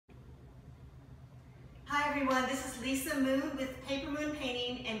Hi everyone, this is Lisa Moon with Paper Moon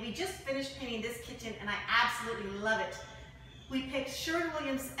Painting, and we just finished painting this kitchen and I absolutely love it. We picked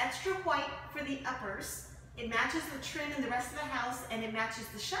Sherwin-Williams Extra White for the uppers. It matches the trim in the rest of the house and it matches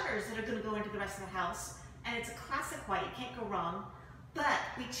the shutters that are going to go into the rest of the house. And it's a classic white, you can't go wrong. But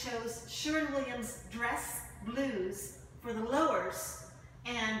we chose Sherwin-Williams Dress Blues for the lowers,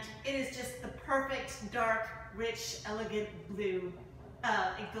 and it is just the perfect, dark, rich, elegant blue.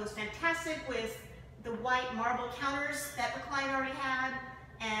 It goes fantastic with the white marble counters that the client already had,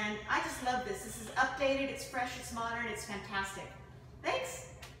 and I just love this. This is updated, it's fresh, it's modern, it's fantastic. Thanks.